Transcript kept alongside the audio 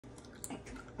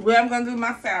Well, I'm gonna do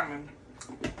my salmon.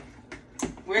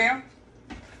 Well,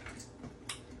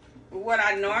 what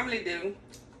I normally do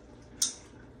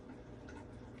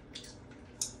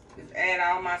is add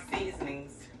all my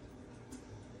seasonings.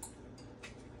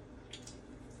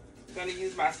 I'm gonna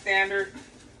use my standard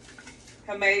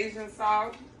Jamaican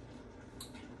salt.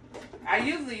 I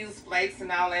usually use flakes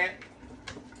and all that.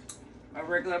 A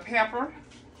regular pepper.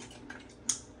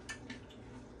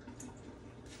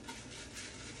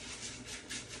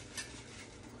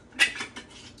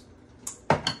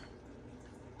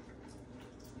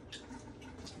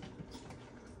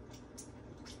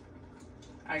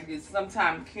 I use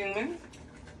sometimes cumin.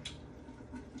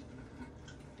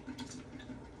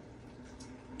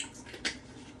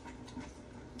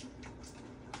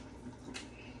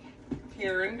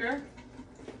 Coriander.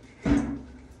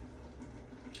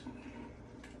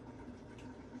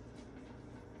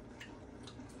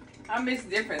 I mix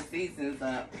different seasons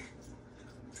up.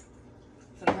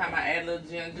 Sometimes I add a little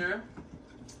ginger.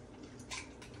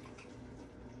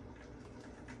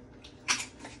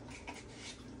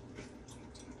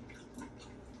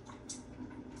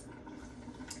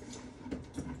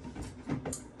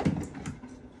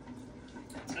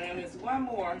 And there's one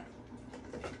more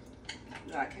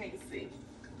that I can't see.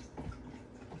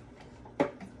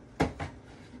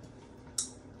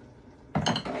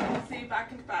 Let's see if I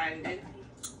can find it.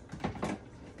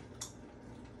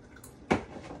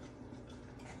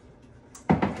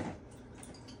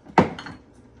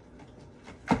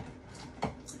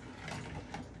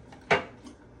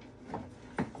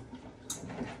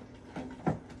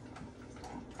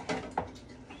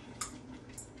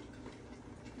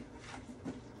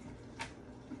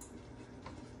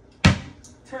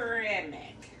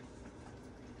 Turmeric.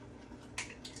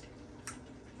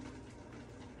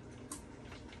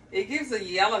 It gives a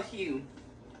yellow hue.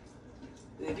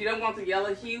 If you don't want the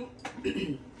yellow hue,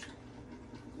 then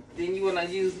you want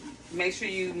to make sure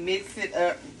you mix it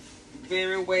up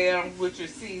very well with your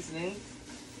seasoning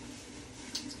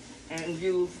and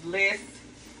use less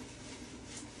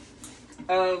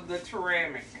of the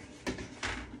turmeric.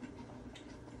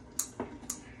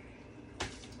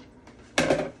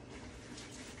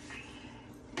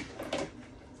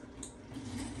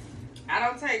 I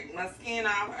don't take my skin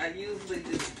off. I usually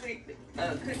just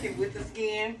cook it with the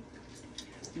skin.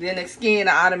 Then the skin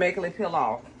automatically peel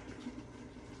off.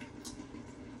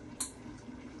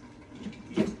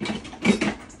 If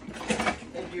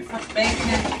you're baking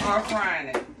it or frying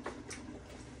it.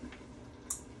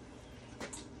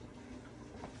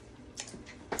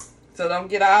 So don't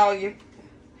get all your,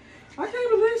 I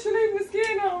can't believe she leaving the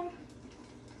skin on.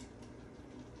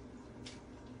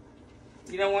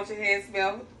 You don't want your hands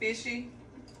smell fishy?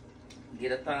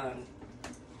 Get a thumb.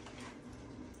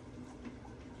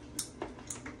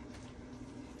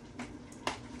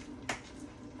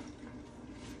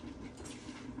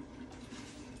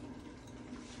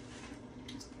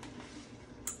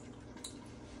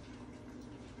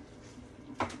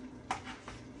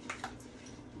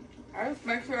 I just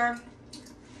make sure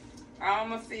all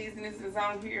my seasonings is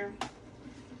on here.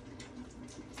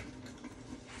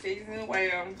 Season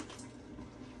well.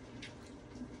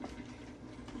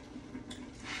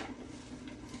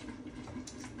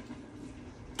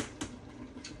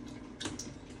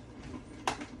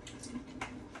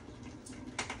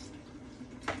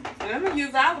 And I'm gonna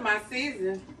use all of my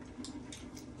seasoning.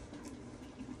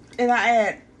 And I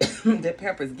add the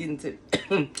pepper's getting to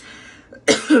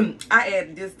I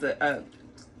add just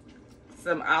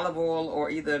some olive oil or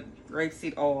either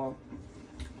rapeseed oil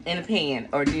in a pan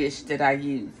or dish that I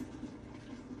use.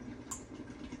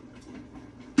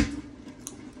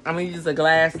 I'm gonna use a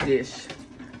glass dish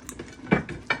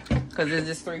because it's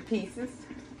just 3 pieces.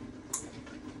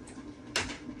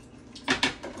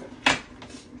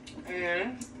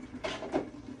 And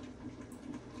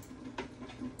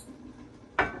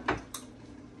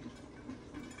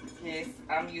yes,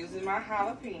 I'm using my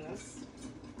jalapenos.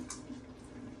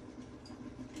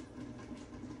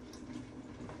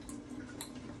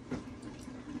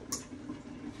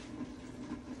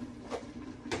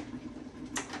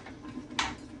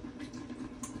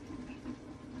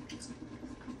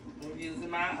 I'm using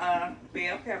my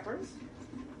bell peppers.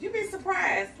 You'd be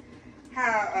surprised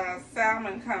how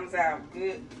salmon comes out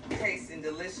good, tasting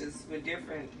delicious with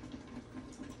different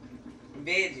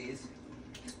veggies.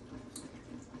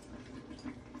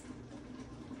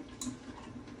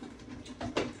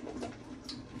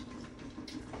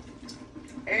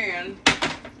 And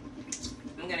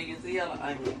I'm gonna use the yellow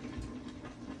onion.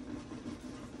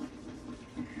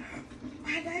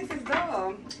 My days is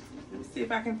dull. Let me see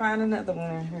if I can find another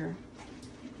one in here.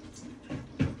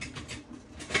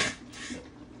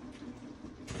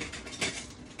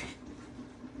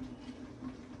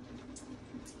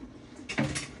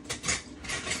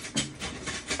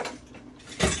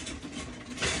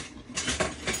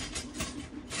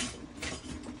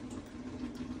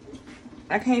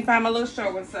 I can't find my little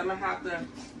sharpener, so I'm gonna have to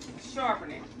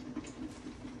sharpen it.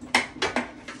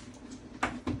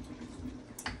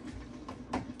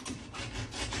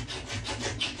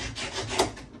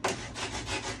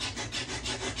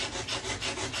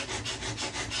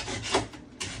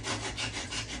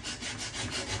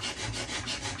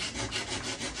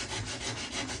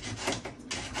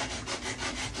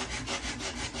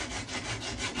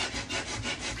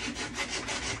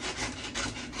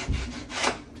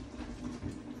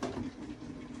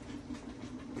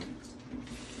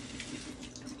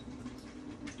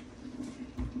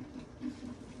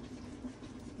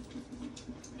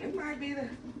 It might be the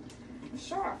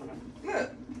sharpener.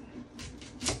 Look.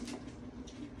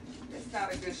 It's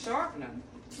not a good sharpener.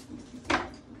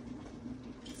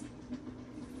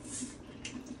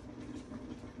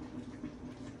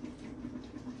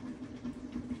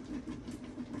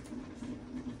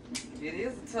 It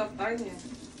is a tough onion.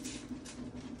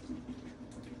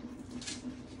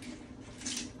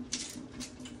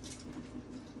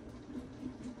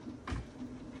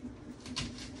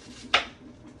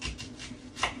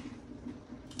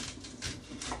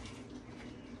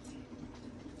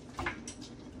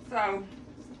 So,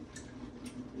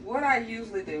 what I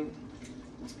usually do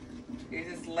is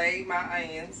just lay my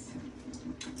onions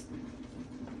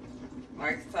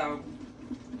like so.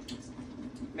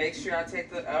 Make sure I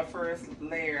take the first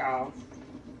layer off.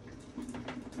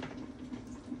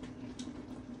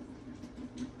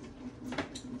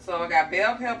 So I got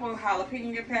bell pepper,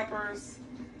 jalapeno peppers,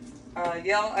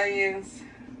 yellow onions.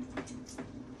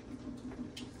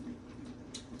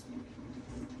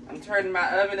 I'm turning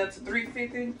my oven up to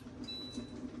 350.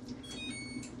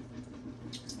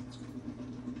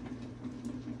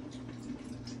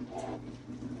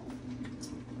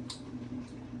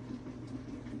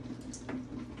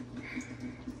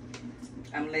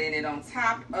 I'm laying it on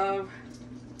top of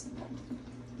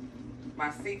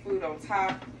my seafood, on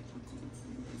top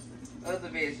of the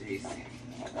veggies.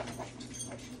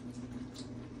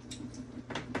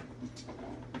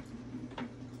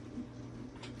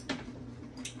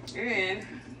 And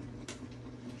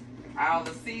all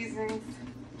the seasonings.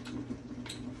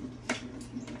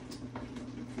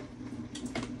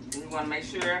 You want to make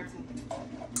sure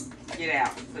to get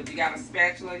out. So if you got a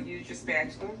spatula, use your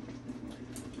spatula.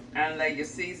 And lay your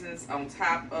seasons on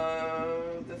top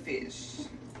of the fish.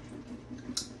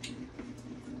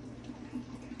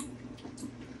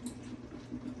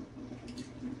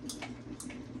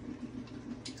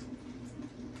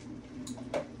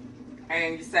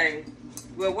 And you say,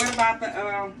 well, what about the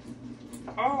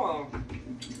oil?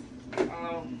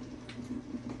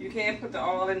 You can put the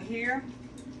oil in here.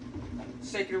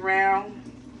 Shake it around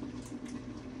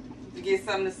to get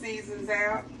some of the seasons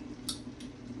out.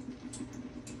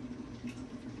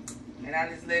 And I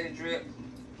just let it drip.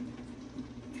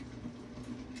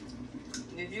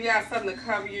 If you got something to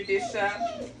cover your dish up,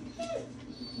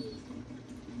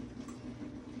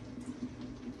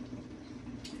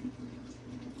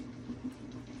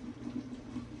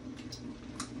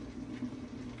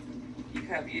 you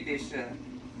cover your dish up.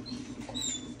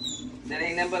 That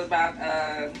ain't nothing but about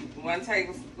 1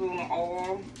 tablespoon of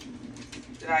oil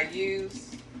that I use.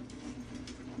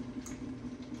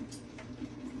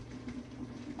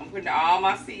 Putting all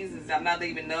my seasons. I'm not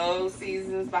leaving no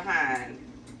seasons behind.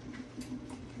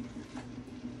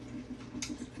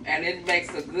 And it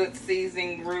makes a good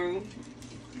seasoning roux,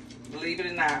 believe it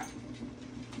or not.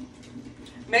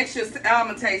 Makes your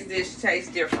almond dish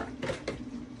taste different.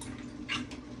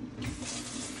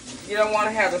 You don't want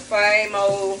to have the same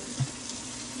old,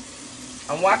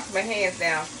 I'm washing my hands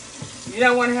now. You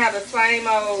don't want to have the same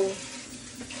old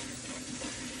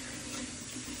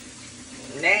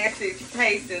nasty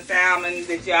tasting salmon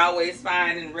that you always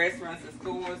find in restaurants and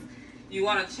stores. You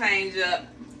want to change up.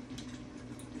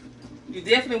 You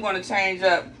definitely want to change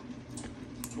up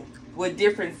with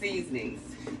different seasonings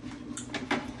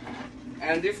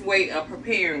and different way of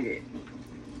preparing it.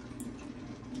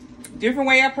 Different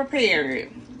way of preparing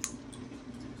it.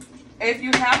 If you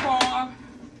have foil,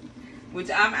 which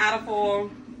I'm out of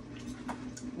foil,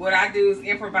 what I do is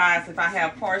improvise. If I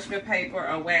have parchment paper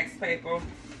or wax paper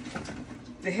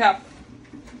to help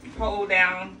hold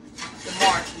down the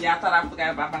mark. Yeah, I thought I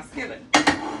forgot about my skillet,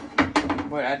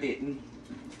 but I didn't.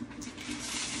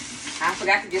 I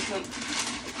forgot to get some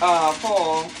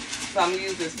foil, so I'm gonna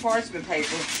use this parchment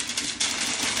paper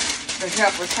to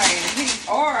help retain the heat.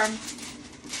 Or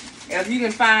if you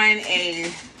can find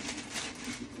a,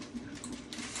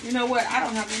 you know what? I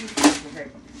don't have to use parchment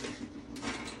paper.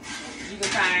 You can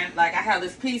find, like, I have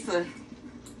this piece of.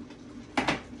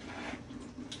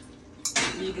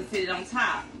 You can sit it on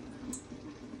top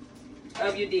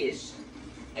of your dish.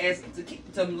 as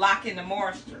to lock in the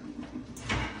moisture.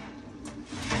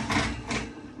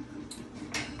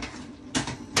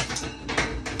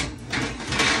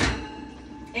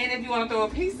 And if you want to throw a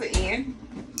pizza in,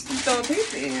 you throw a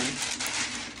pizza in.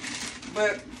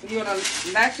 But you want to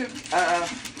let your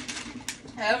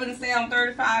oven stay on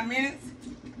 35 minutes.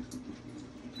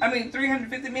 I mean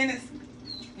 350 minutes.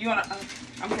 You want to,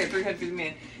 I'm going to say 350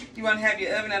 minutes. You want to have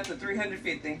your oven up to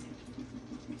 350.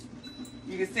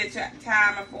 You can set your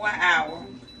timer for an hour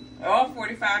or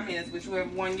 45 minutes, whichever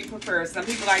one you prefer. Some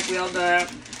people like well done,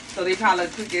 so they probably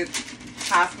cook it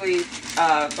possibly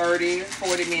 30,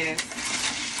 40 minutes.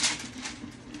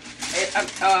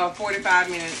 45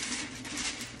 minutes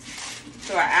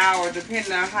to an hour,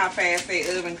 depending on how fast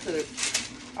their oven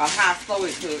cooks or how slow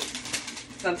it cooks.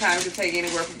 Sometimes it can take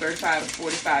anywhere from 35 to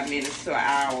 45 minutes to an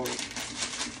hour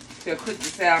to cook the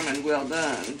salmon well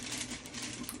done.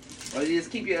 Or you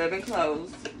just keep your oven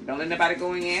closed. Don't let nobody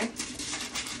go in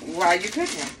while you're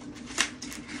cooking.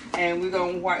 And we're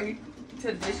going to wait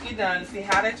till the dish get done and see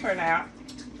how they turn out.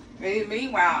 And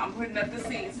meanwhile, I'm putting up the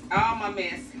seats, all my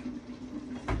mess.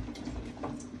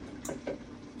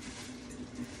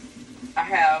 I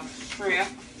have shrimp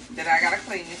that I gotta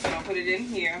clean, so I'm gonna put it in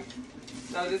here.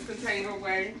 Throw this container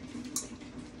away.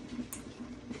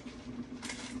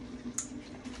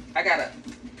 I gotta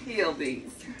peel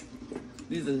these.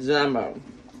 These are jumbo.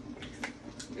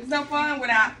 It's no fun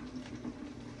without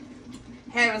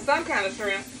having some kind of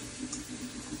shrimp.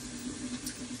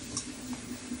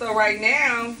 So right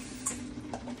now,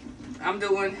 I'm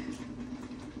doing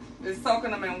is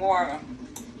soaking them in water.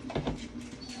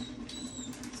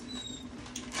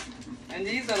 And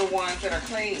these are the ones that are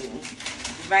clean.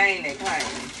 Vein they clean.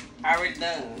 Already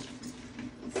done.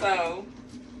 So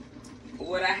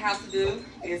what I have to do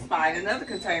is find another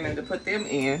container to put them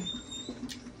in.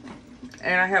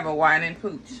 And I have a wine and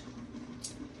pooch.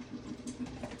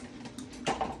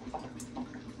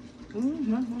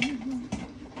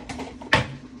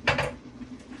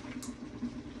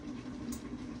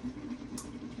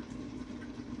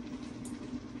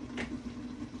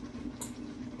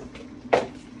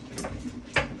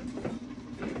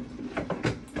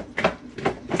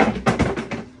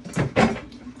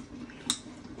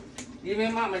 Give me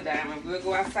Mama Diamond. We'll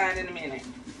go outside in a minute.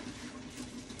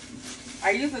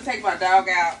 I used to take my dog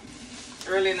out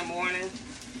early in the morning,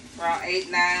 around 8,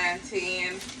 9,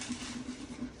 10.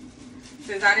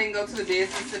 Since I didn't go to the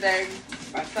business today,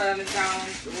 my son is gone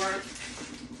to work.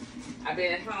 I've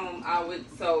been at home all week,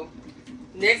 so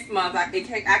next month I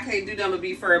can't do nothing but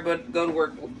be fair, but go to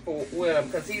work with him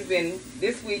because he's been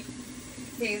this week.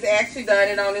 He's actually done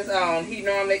it on his own. He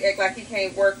normally act like he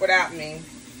can't work without me.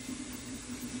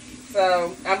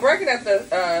 So I'm breaking up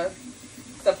the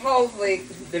supposedly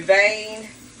the vein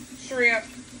shrimp,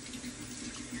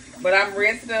 but I'm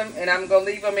rinsing them and I'm gonna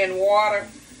leave them in water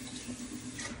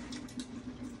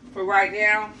for right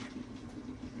now.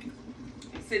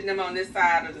 I'm sitting them on this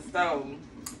side of the stove.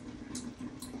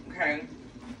 Okay.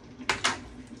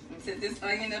 I'm set this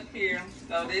onion up here.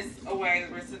 Throw this away.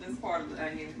 The rest of this part of the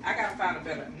onion. I gotta find a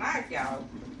better knife, y'all.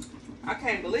 I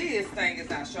can't believe this thing is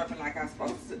not sharpened like I'm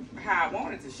supposed to, how I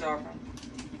want it to sharpen.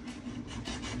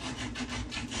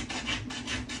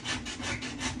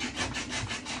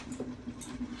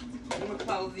 I'm gonna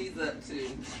close these up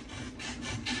too.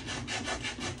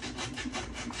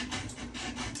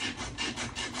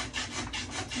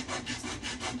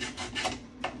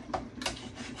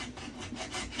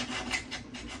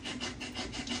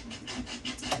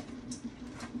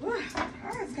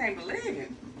 I just can't believe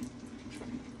it.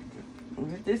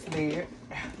 Get this lid.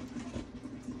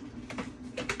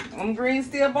 Green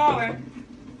still boiling.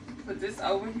 Put this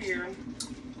over here.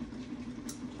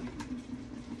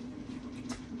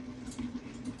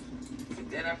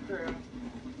 Put that up here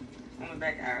on the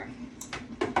back eye.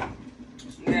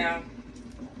 Now,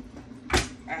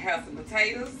 I have some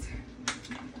potatoes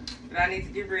that I need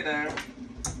to get rid of.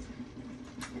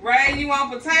 Ray, you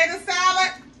want potato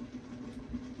salad?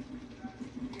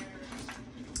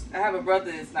 I have a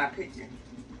brother that's not picking.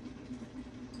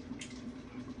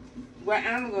 What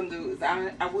I'm going to do is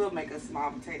I will make a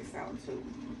small potato salad too.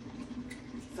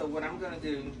 So what I'm going to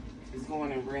do is go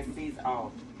in and rinse these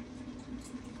off.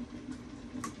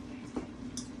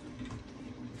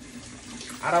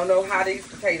 I don't know how these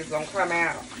potatoes going to come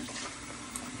out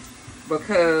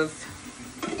because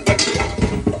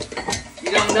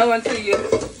you don't know until you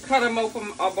cut them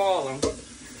open or boil them.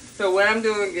 So what I'm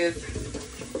doing is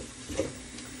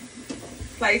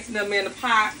placing them in a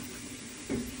pot,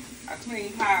 a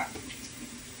clean pot.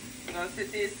 I'm gonna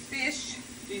set this fish,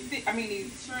 these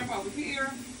shrimp over here.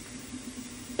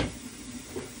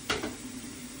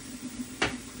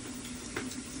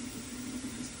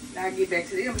 I'll get back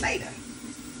to them later.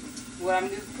 Well, I'm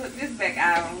just put this back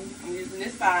out. I'm using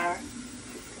this side.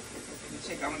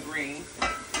 Check on the green.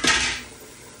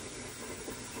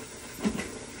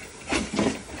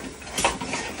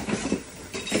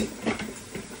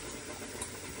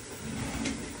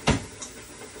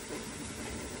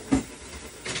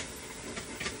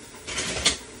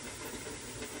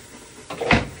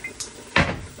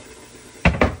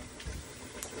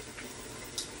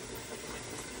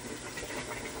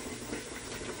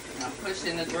 I'm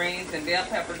pushing the greens and bell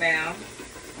pepper down.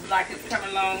 Looks like it's coming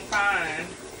along fine.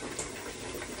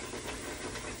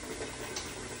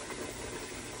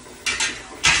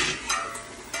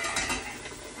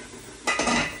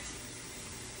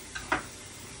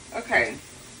 Okay.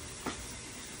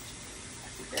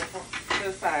 That's to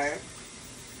the side.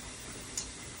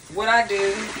 What I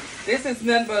do, this is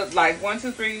nothing but like 1,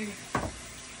 2, 3,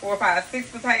 4, 5,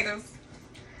 6 potatoes.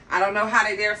 I don't know how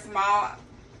they're small,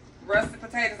 russet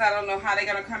potatoes. I don't know how they're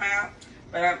gonna come out,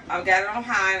 but I've got it on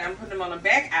high and I'm putting them on the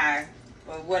back eye.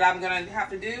 But what I'm gonna have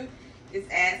to do is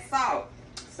add salt.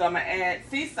 So I'm gonna add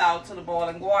sea salt to the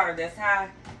boiling water. That's how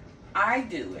I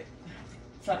do it.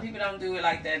 Some people don't do it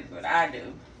like that, but I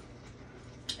do.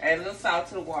 Add a little salt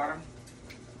to the water.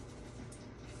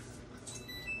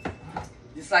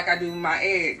 Just like I do with my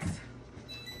eggs.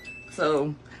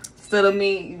 So instead of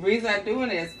me, the reason I'm doing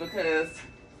this because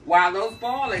while those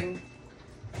boiling,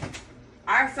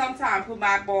 I sometimes put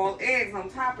my boiled eggs on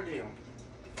top of them.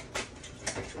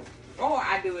 Or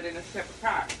I do it in a separate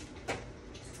pot.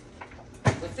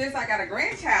 But since I got a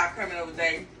grandchild coming over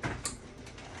today,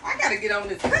 I gotta get on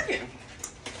this cooking.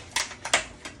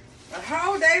 A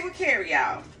whole day with carry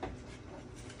out.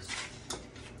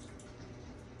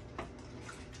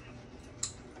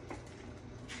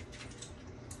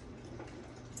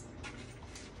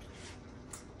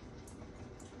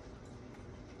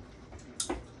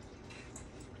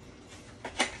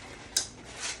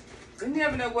 You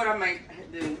never know what I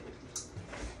might do.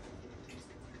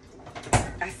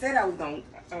 I said I was gonna.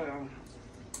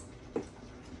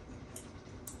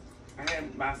 I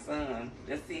had my son.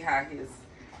 Let's see how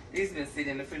he's been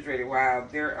sitting in the refrigerator a while.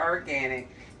 They're organic.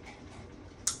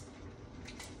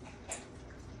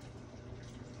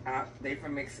 They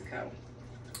from Mexico.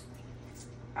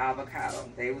 Avocado.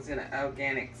 They was in the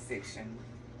organic section.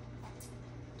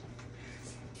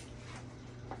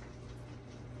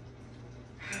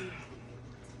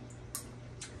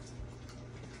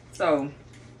 So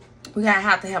we're gonna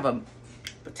have to have a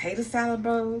potato salad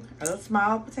bowl, a little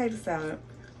small potato salad.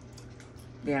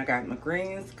 Then I got my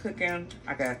greens cooking.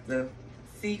 I got the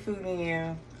seafood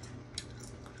in.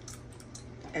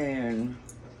 And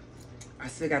I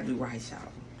still gotta do rice,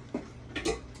 y'all.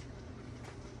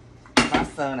 My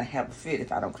son will have a fit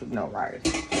if I don't cook no rice.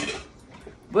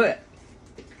 But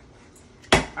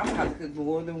I'm gonna have to cook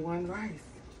more than one rice.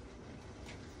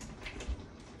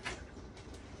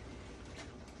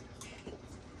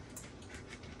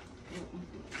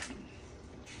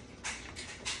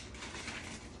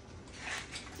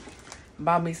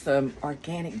 Bought me some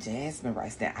organic jasmine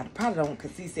rice. Now, I probably don't,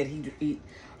 because he said he'd eat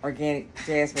organic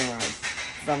jasmine rice.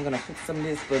 So I'm going to cook some of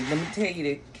this. But let me tell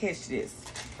you to catch this.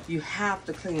 You have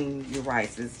to clean your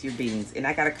rices, your beans. And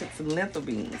I got to cook some lentil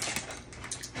beans.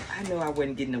 I know I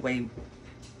wasn't getting away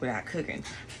without cooking.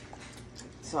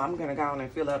 So I'm going to go on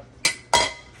and fill up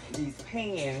these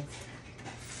pans.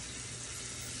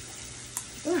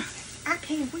 Ugh, I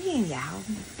can't win, y'all.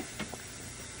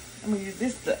 I'm going to use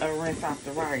this to rinse off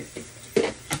the rice.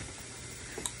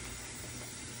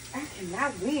 I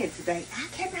cannot win today. I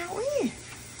cannot win.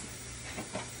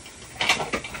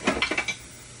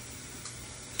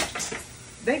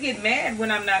 They get mad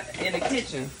when I'm not in the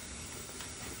kitchen.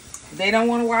 They don't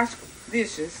want to wash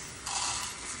dishes.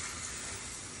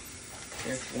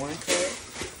 There's one cup.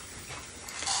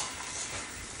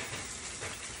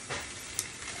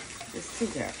 There's 2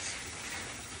 cups.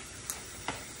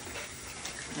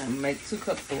 I'm gonna make 2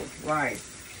 cups of rice.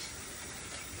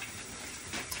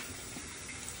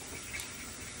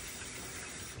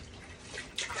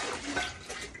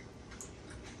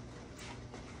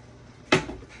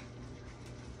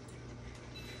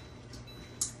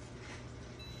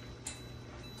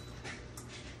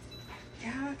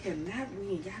 Y'all cannot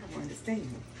win. Y'all don't understand.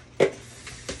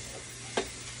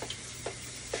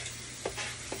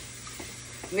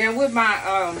 Now with my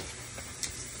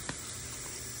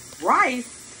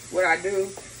rice, what I do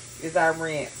is I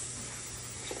rinse.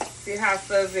 See how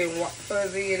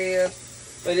fuzzy it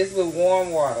is? But it's with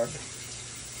warm water.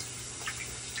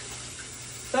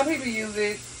 Some people use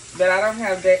it, but I don't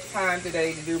have that time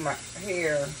today to do my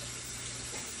hair.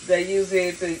 They use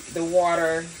it, the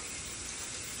water,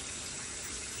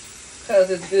 because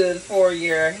it's good for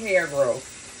your hair growth.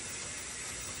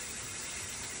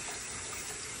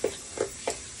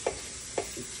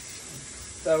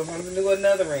 So I'm going to do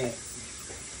another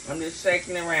rinse. I'm just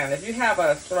shaking it around. If you have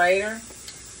a strainer,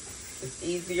 it's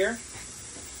easier.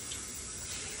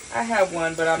 I have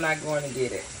one, but I'm not going to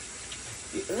get it.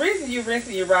 The reason you're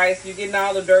rinsing your rice, you're getting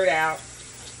all the dirt out.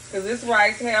 Because this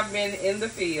rice have been in the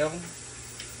field.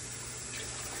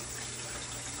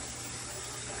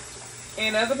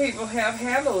 And other people have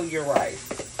handled your rice.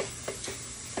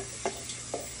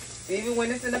 Even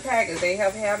when it's in the package, they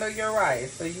have handled your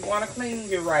rice. So you want to clean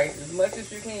your rice as much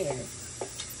as you can.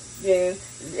 Then,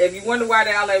 if you wonder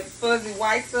why all that fuzzy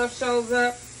white stuff shows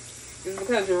up, it's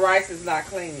because your rice is not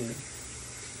clean.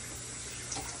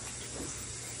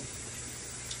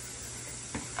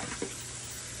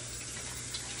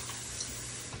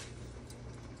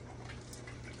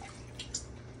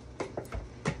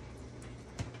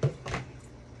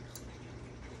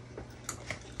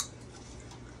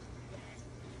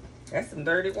 That's some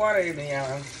dirty water in there,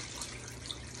 y'all.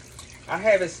 I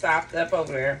have it stopped up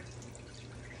over there,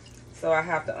 so I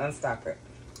have to unstop it.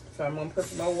 So I'm going to put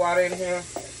some more water in here.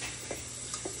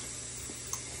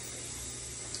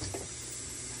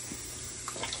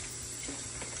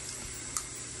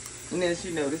 And as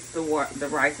you notice, the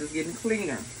rice is getting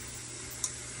cleaner.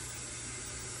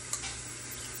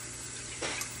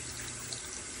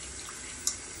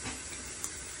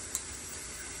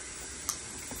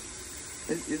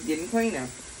 It's getting cleaner.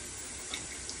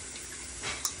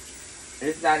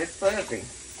 It's not as fuzzy.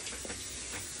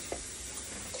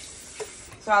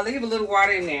 So I'll leave a little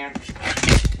water in there.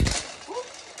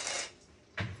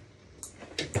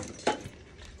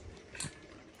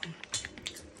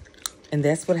 And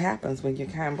that's what happens when your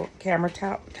camera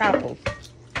topples.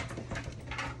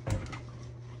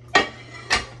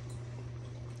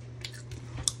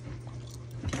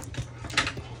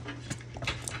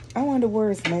 I wonder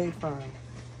where it's made from.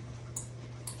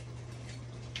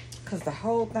 Because the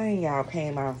whole thing, y'all,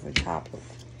 came off the toppled.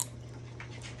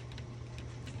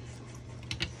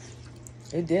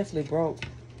 It definitely broke.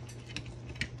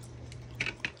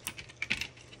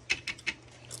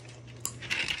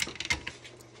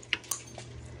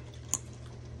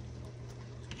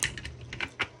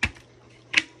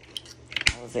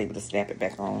 I was able to snap it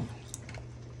back on.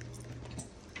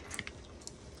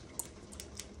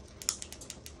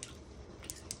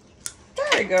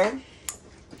 There you go.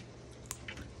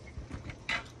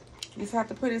 You just have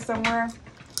to put it somewhere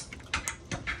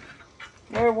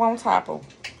where it won't topple.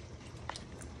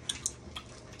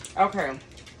 Okay.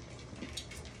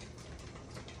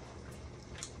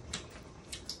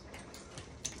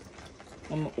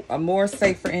 A more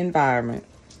safer environment.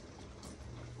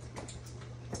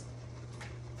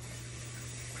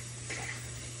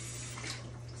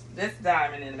 This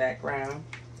diamond in the background.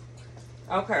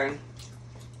 Okay.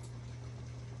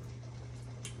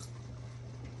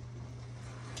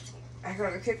 I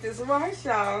gotta cook this rice,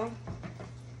 y'all.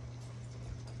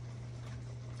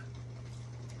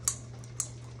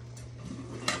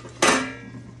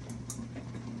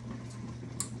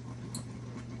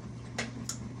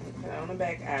 Put it on the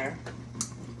back iron.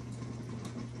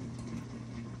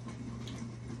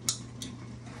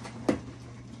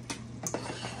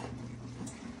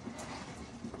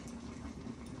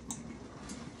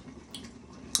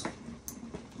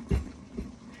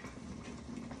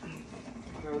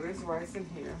 Throw this rice in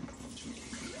here.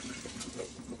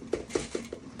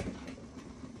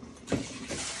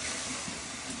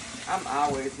 I'm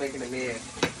always making a mess.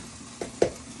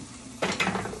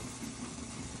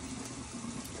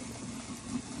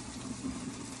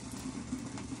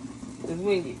 Because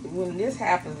when this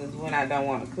happens is when I don't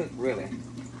want to cook, really.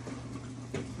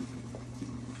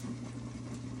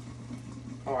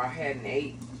 Or I hadn't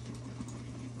ate.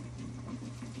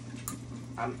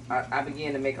 I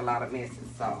begin to make a lot of messes.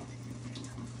 So,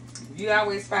 if you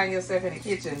always find yourself in the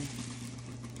kitchen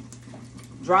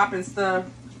dropping stuff,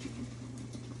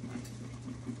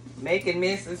 making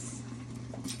messes,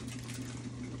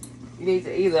 you need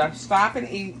to either stop and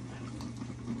eat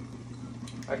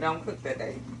or don't cook that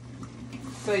day.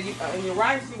 So your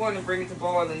rice, you want to bring it to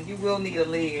boil, and you will need a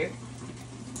lid.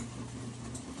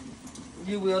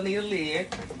 You will need a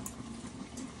lid.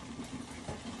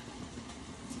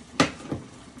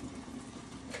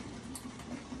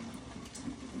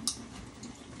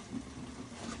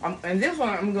 And this one,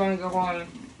 I'm going to go on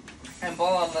and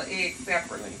boil the eggs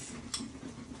separately.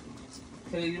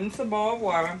 So you need some boiled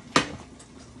water.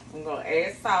 I'm going to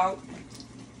add salt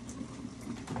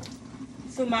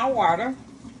to my water.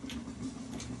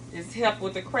 Just help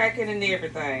with the cracking and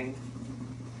everything.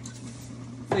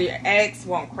 So your eggs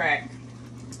won't crack.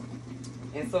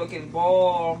 And so it can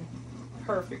boil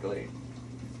perfectly.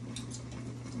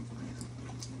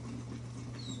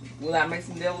 Will I make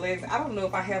some deviled eggs? I don't know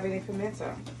if I have any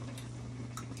pimento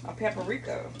or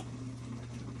paprika.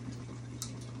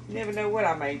 You never know what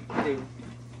I might do.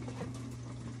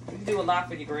 You can do a lot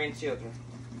for your grandchildren.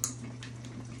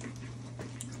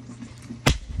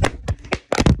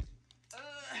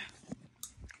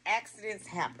 Accidents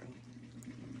happen.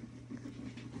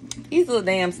 These little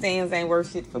damn stands ain't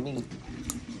worth shit for me.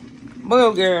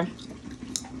 Well, girl.